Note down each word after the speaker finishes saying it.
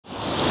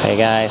Hey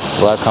guys,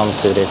 welcome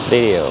to this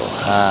video.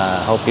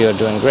 Hope you're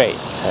doing great.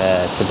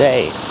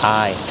 Today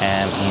I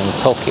am in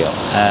Tokyo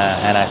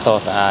and I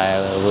thought I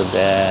would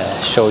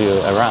show you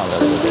around a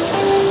little bit.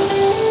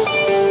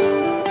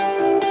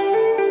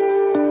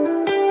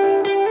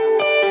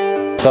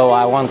 So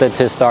I wanted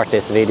to start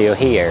this video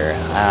here.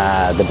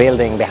 The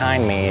building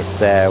behind me is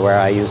where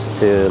I used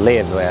to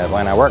live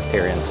when I worked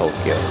here in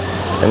Tokyo.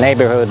 The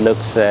neighborhood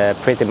looks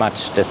pretty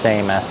much the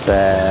same as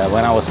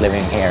when I was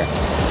living here.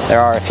 There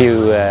are a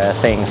few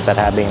things that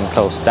have been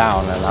closed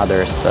down and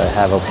others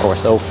have of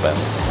course opened.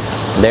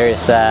 There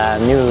is a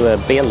new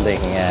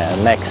building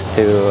next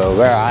to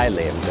where I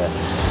lived.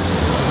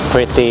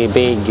 Pretty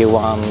big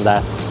one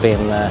that's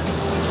been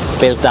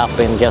built up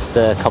in just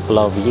a couple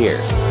of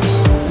years.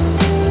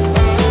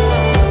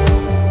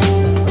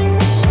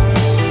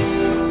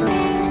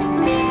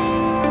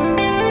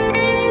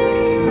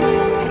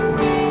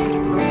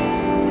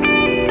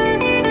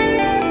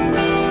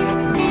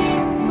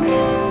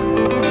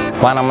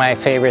 One of my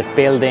favorite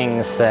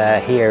buildings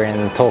here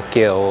in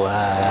Tokyo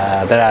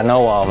that I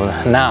know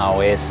of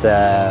now is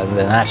the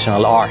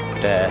National Art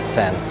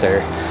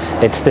Center.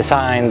 It's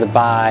designed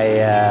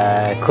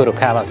by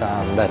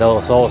Kurokawa-san, that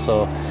was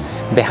also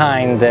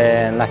behind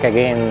the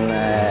Nakagin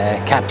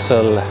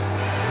capsule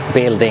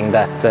building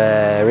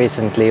that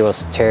recently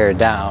was torn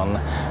down.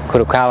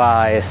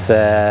 Kurokawa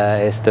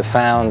is the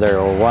founder,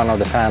 or one of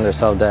the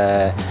founders of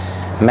the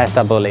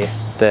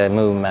metabolist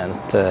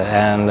movement,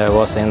 and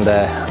was in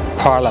the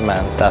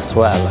parliament as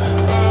well.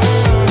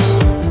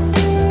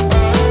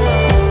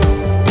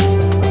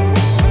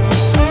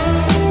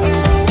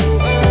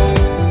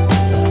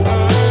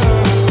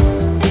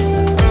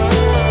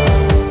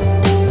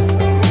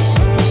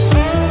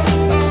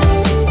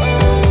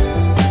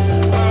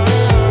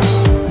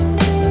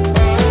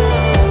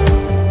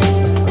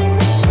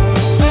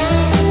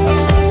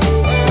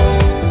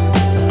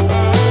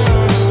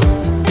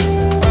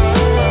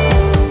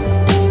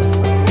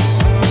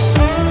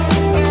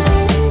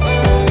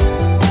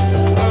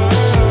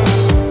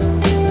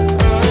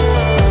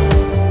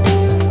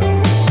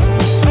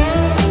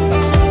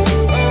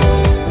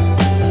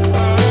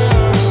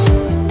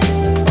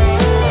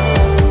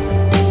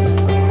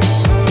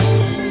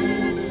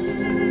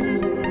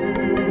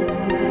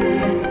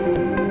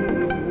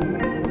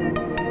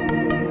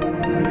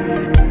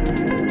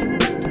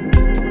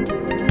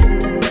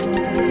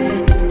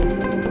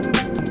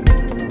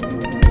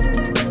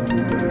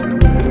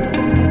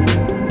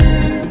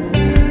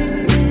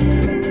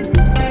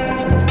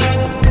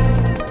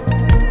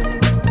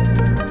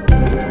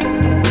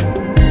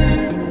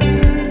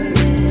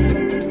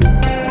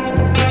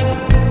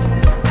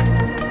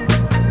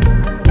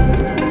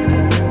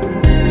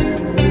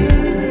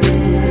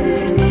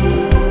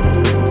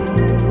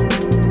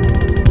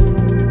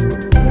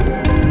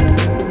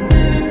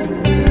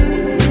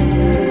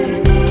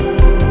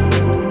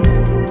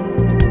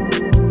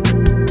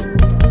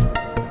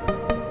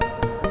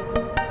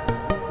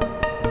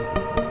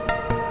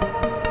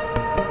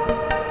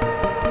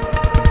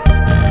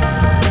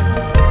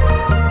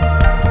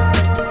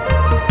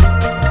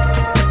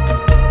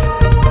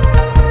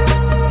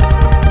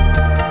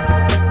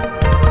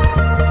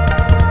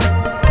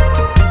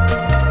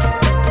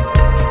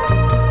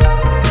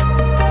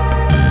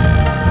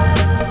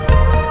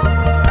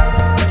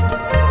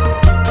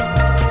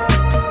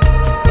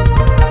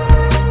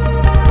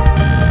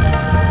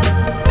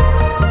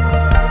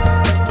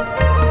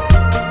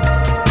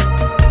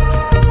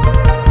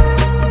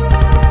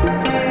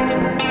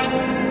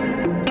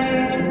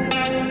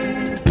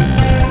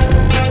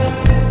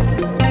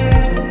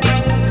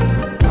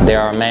 There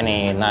are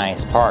many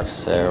nice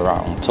parks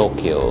around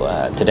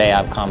Tokyo. Today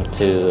I've come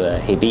to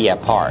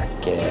Hibiya Park.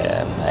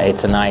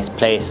 It's a nice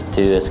place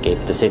to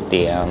escape the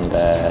city and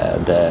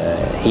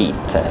the heat.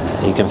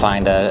 You can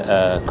find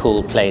a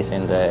cool place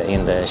in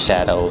the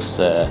shadows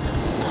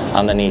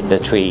underneath the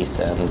trees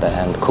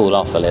and cool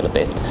off a little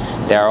bit.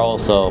 There are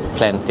also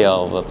plenty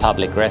of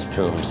public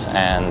restrooms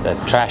and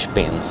trash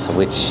bins,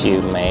 which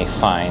you may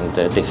find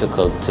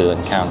difficult to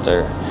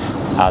encounter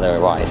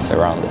otherwise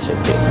around the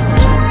city.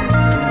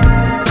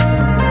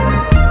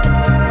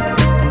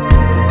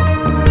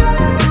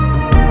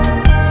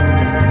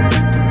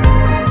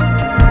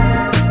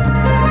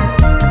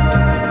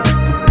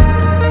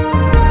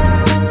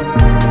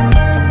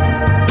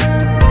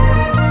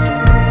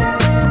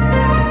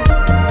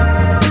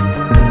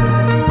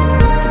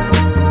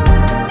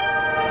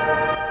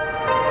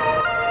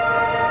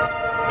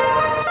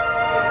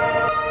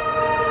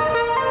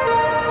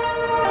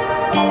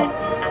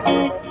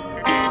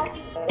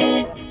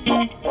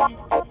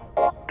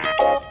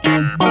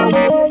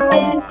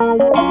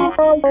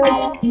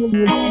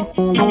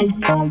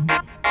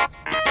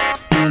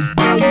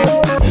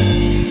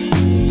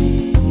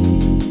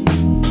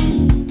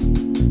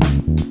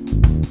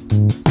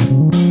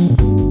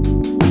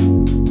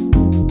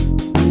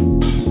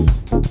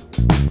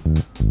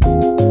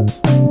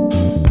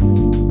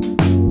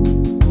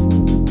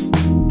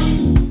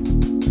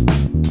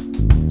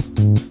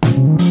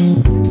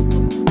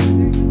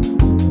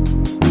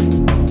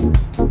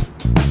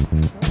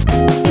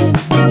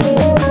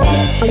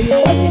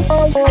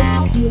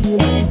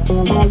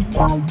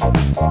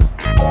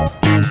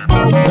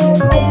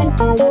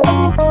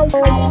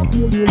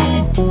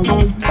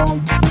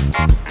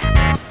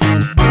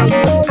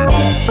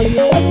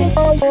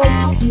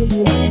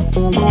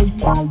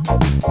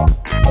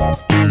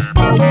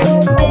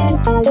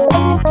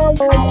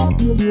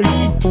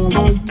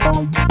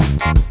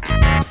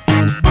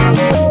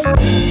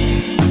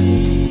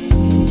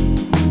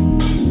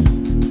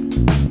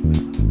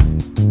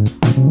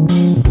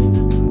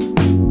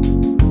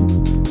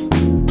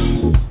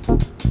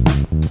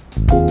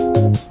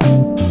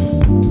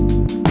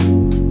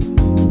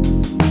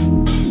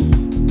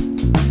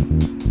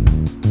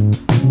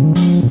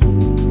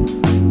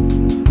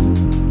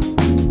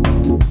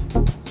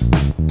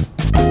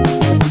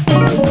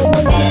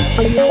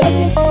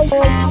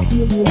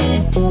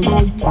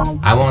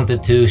 I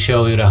wanted to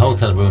show you the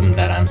hotel room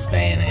that I'm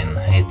staying in.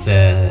 It's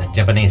a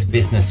Japanese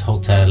business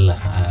hotel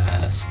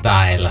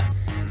style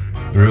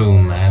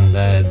room, and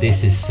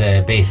this is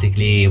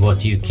basically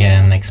what you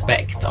can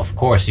expect. Of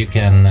course you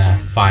can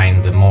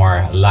find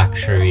more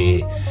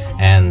luxury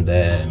and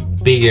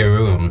bigger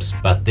rooms,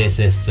 but this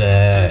is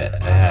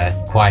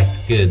quite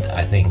good,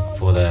 I think,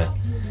 for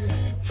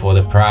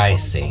the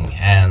pricing.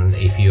 And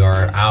if you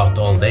are out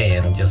all day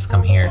and just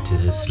come here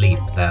to sleep,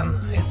 then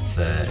it's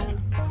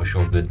for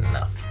sure good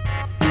enough.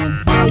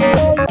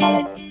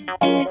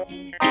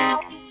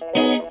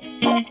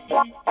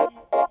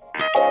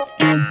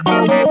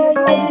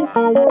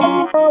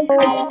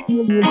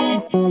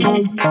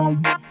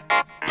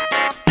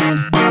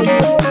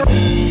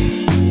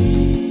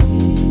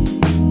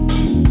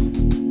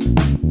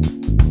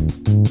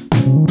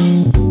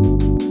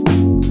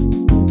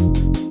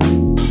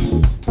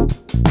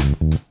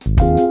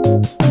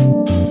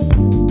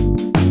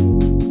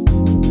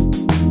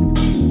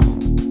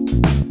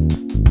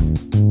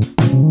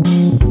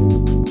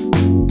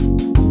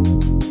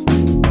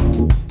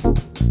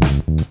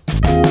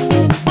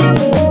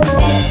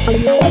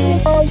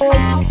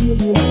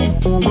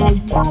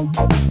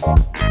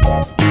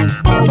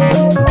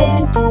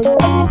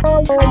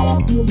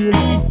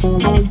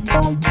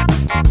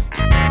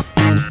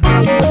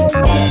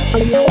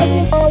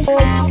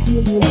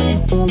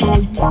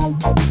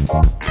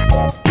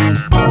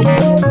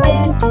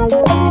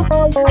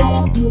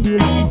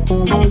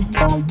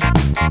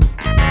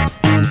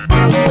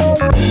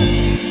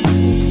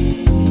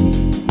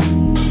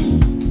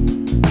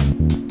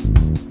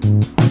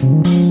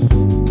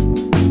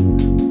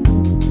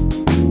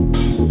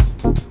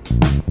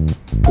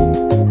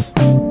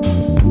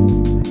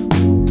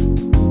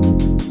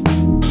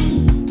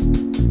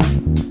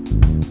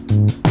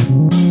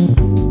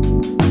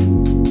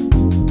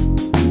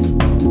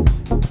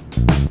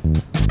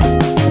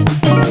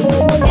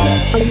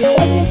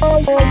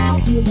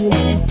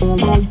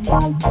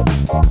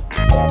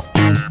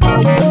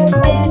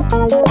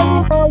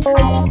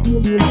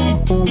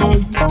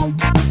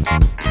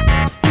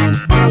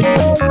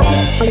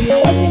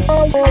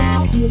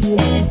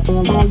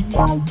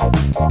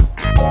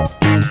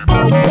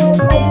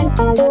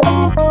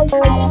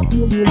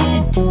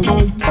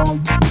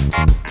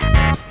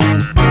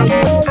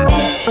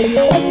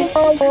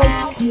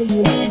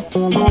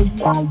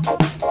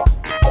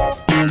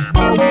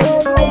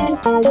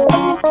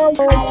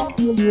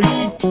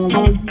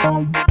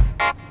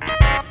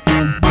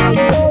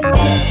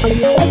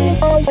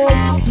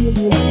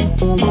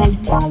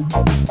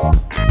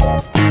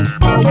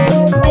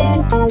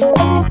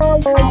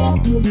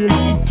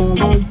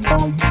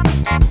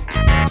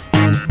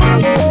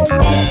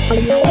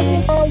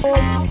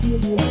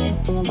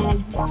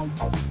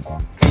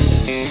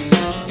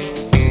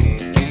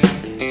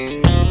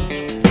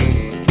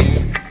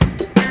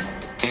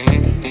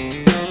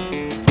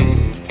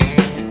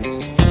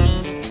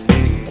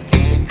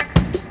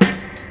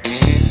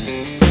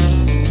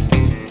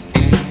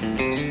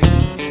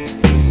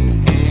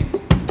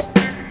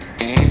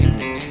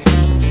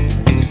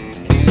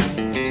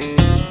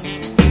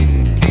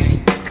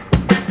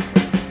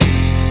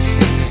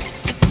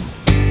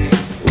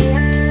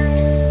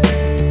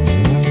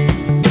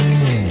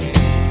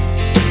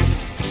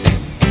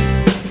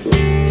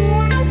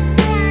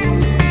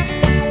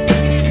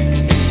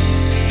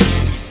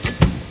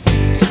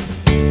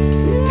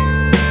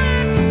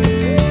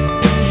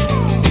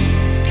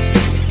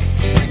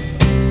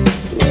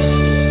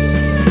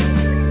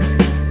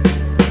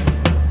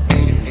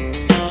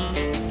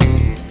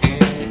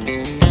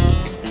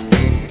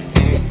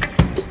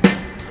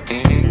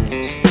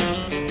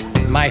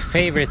 My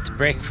favorite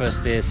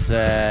breakfast is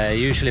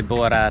usually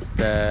bought at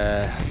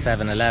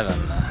 7-Eleven.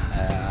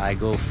 I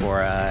go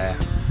for a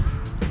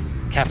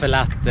cafe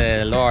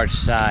latte large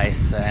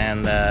size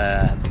and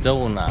a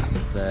donut,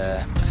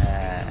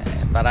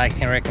 but I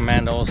can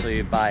recommend also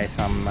you buy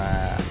some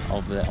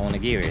of the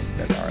onigiris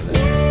that are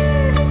there.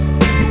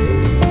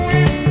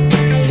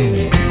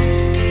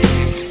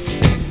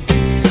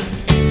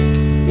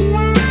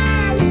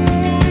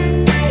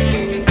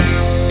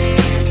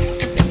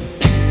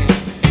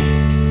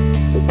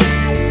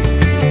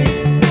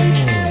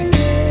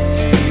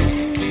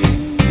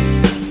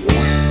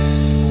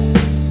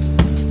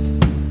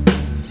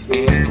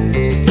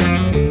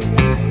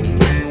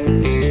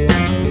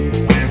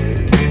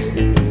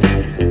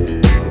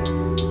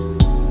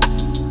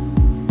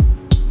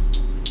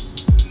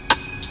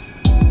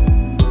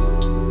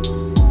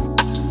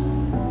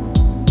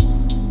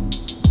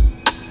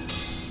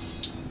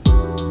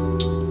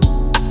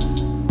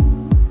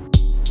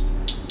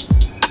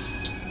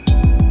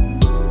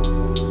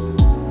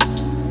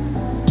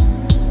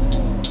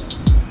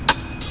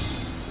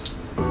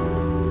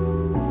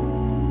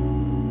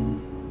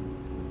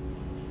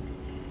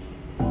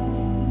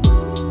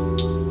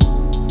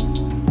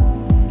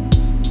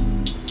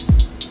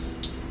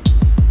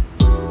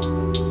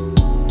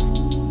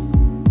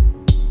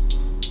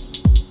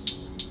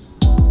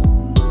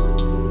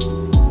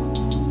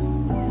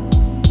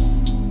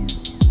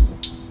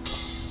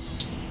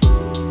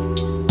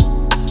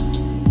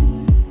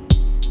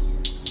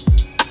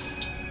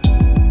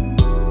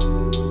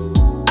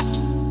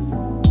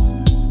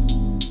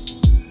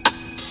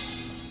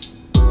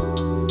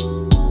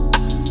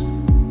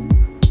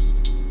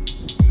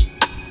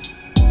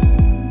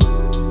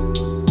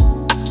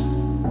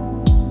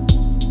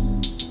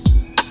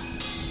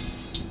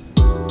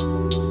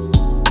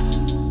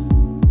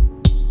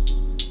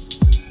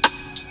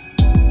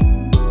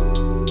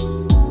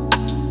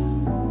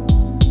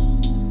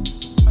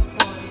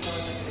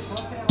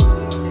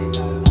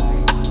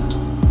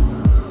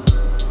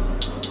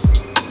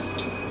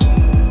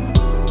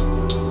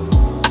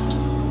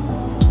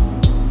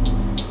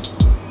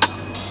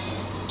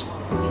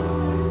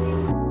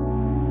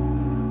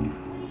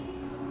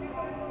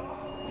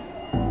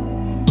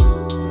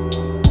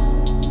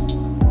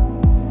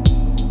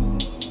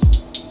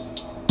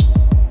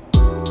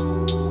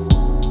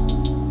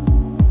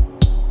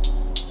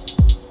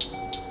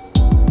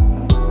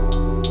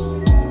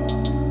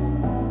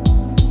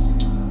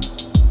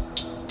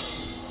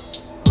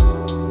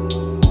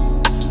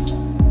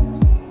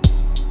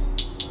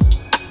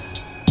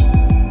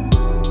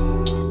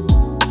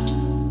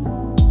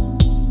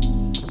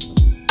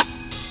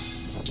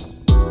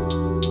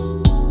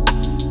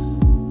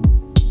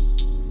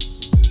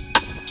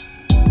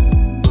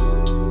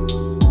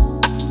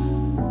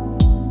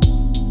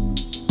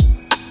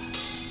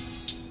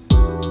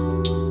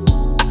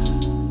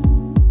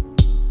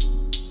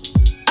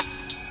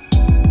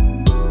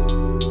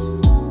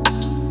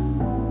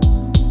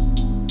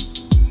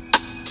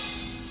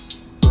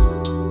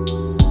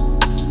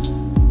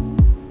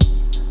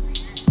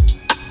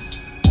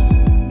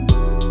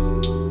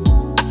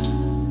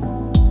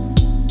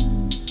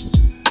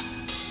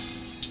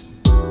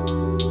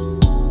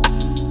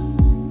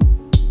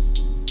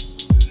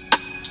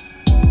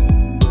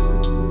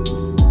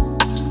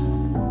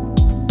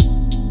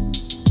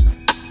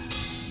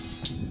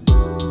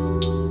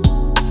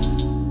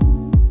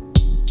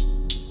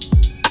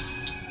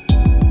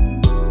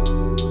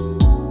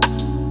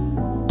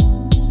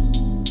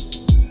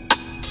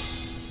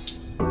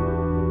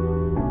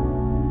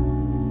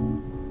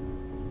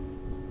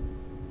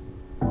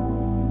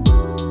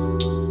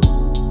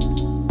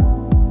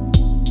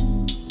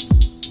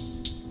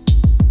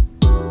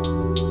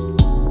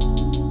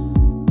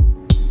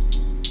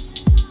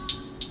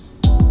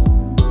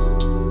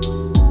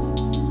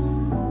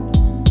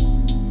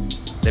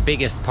 The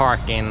biggest park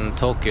in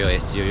Tokyo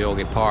is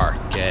Yoyogi Park.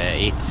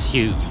 It's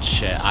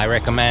huge. I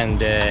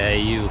recommend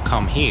you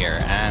come here,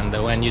 and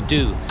when you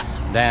do,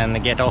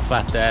 then get off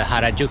at the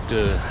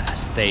Harajuku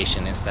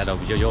station instead of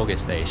Yoyogi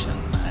station.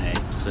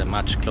 It's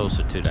much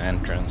closer to the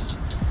entrance.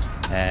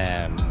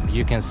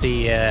 You can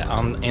see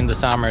in the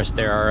summers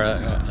there are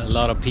a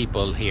lot of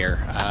people here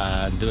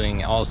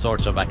doing all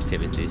sorts of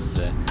activities,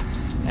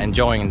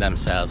 enjoying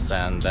themselves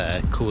and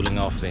cooling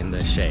off in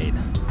the shade.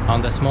 On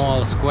the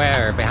small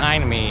square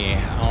behind me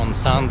on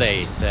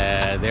Sundays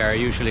there are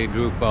usually a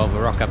group of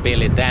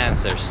rockabilly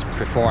dancers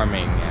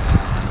performing.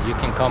 You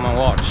can come and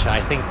watch.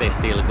 I think they're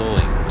still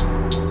going.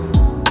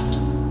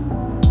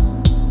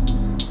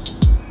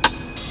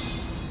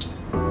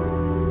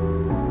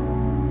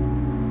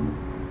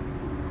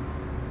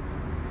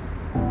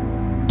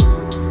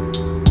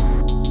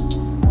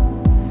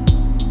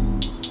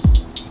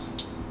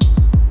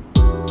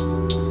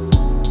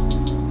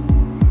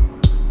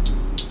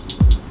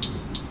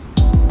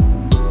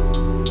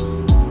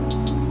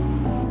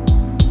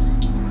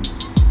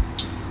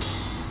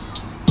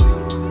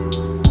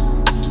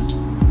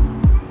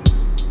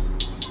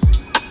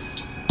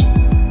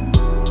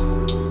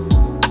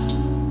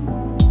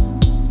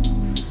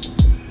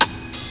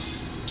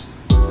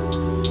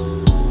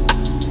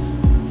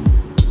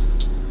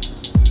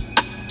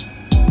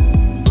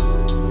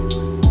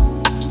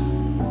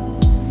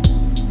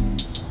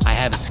 I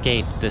have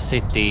escaped the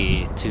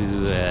city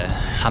to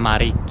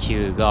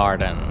Hamarikyu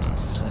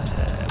Gardens,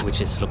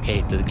 which is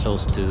located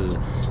close to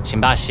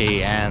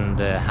Shimbashi and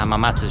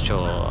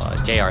Hamamatsucho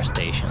JR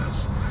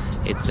stations.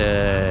 It's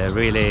a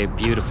really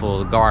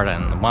beautiful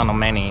garden, one of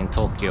many in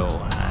Tokyo,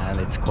 and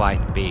it's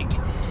quite big.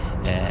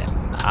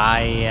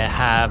 I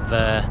have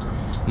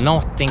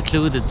not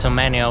included so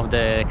many of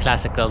the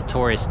classical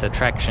tourist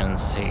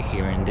attractions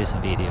here in this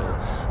video.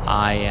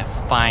 I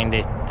find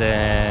it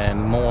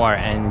more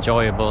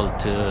enjoyable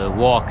to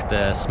walk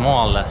the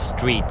small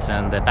streets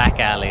and the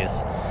back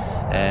alleys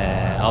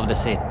of the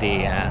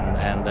city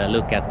and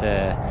look at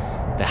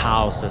the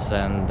houses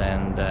and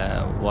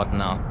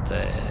whatnot.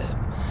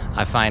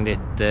 I find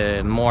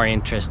it more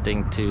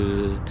interesting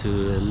to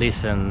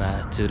listen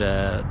to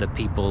the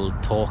people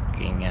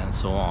talking and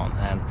so on.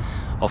 And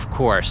of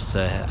course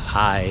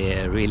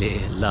I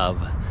really love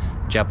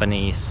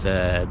Japanese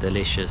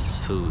delicious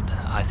food.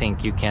 I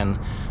think you can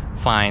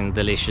find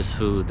delicious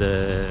food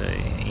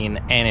in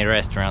any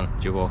restaurant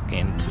you walk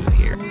into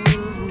here.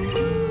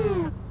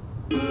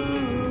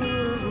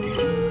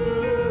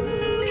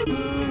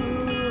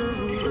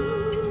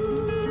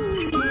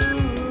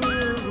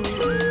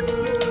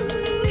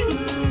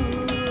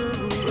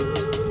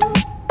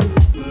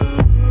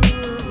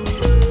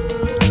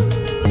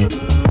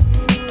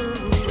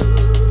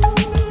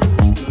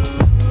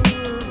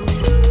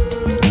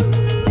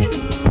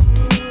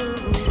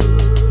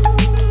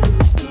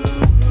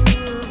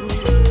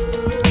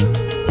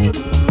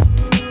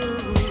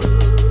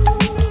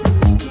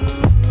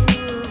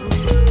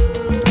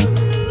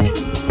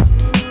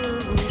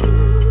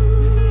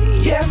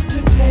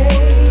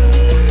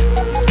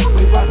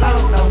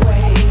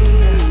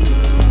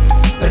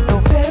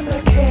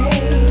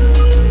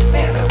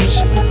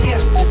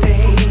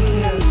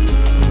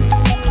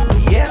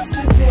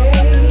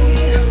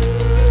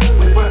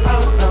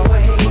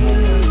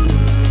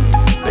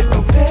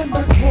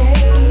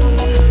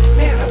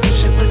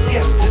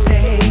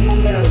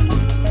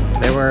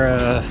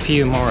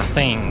 Few more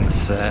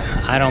things.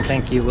 I don't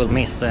think you will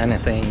miss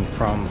anything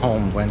from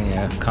home when you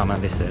come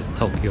and visit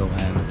Tokyo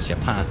and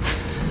Japan.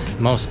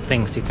 Most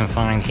things you can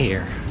find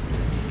here.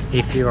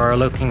 If you are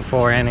looking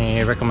for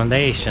any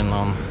recommendation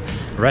on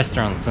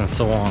restaurants and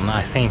so on,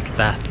 I think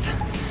that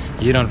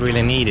you don't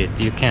really need it.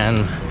 You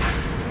can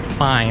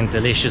find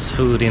delicious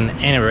food in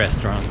any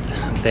restaurant.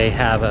 They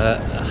have a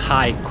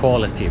high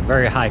quality,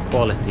 very high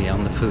quality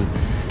on the food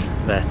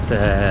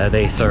that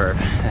they serve.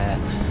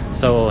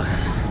 So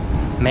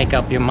make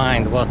up your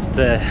mind what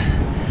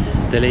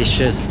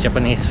delicious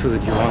Japanese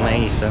food you want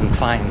to eat and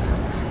find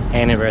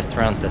any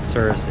restaurant that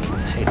serves it.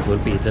 It will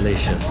be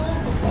delicious.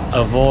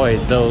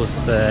 Avoid those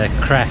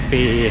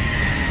crappy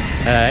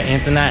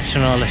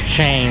international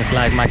chains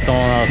like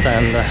McDonald's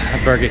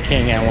and Burger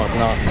King and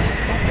whatnot.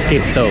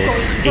 Skip those.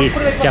 Eat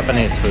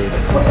Japanese food.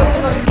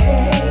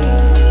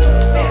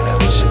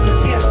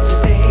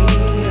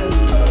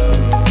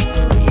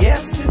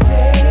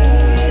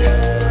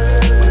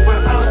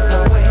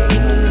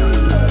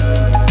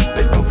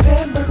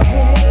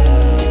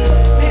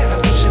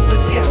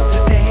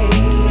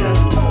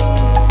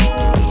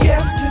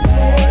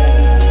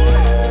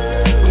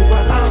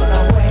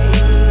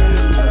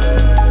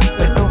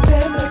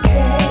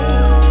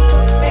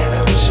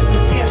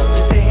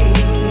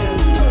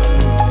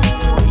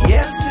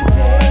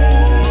 Yesterday,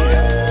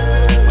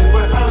 we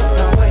were on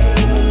our way.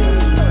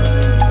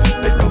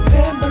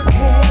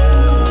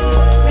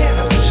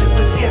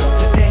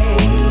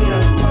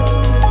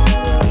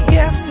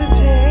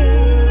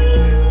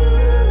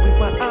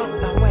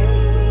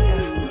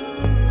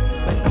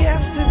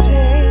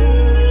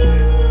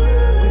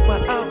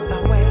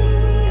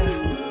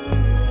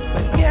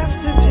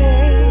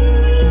 yesterday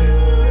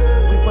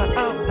we were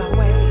on our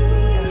way,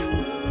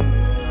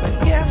 but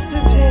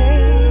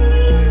yesterday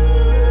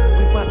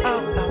we were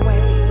on our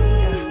way,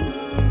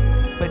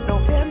 but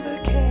November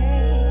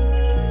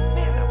came.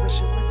 Man, I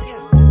wish it was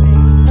yesterday.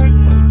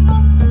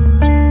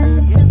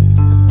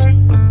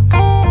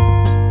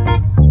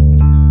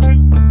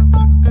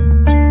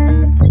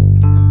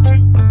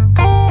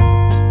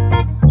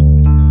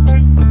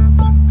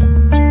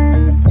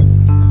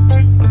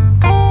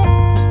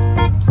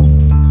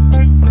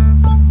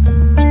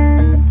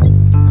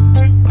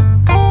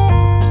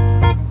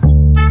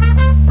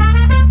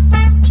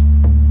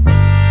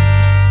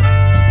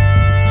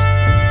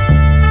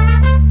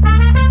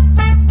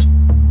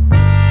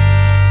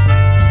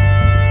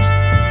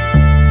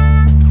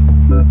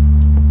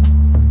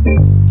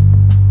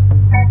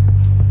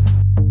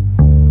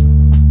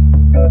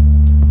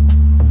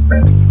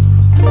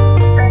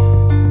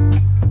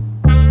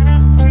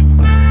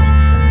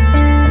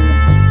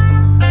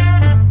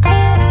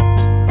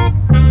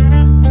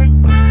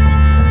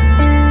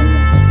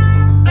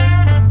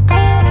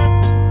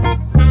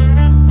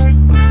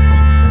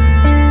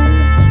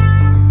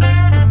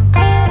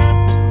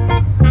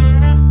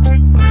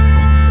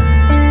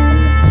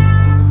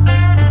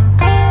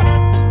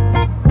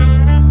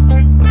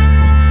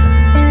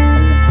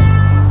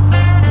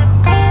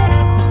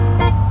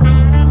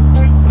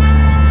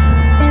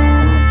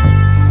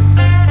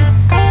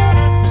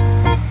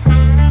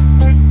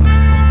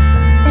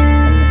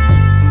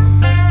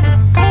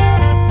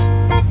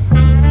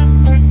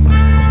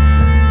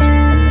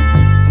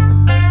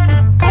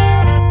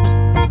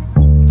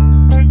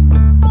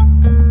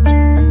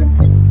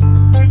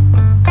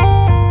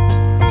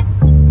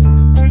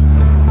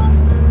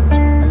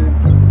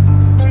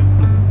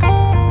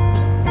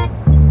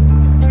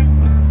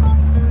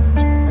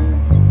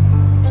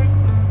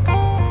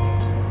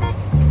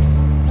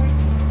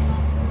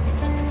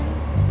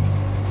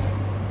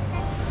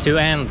 To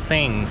end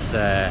things,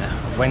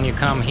 when you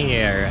come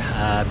here,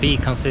 be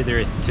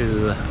considerate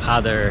to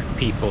other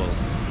people.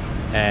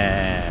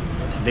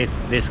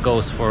 This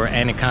goes for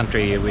any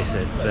country you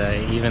visit,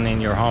 even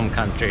in your home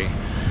country.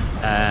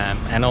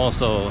 And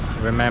also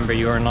remember,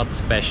 you are not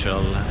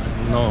special,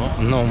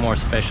 no more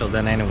special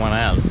than anyone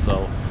else,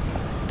 so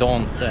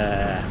don't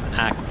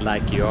act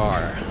like you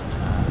are.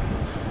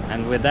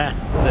 And with that,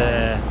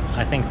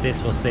 I think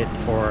this was it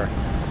for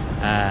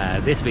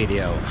this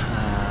video.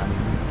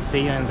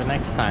 See you in the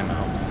next time, I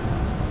hope.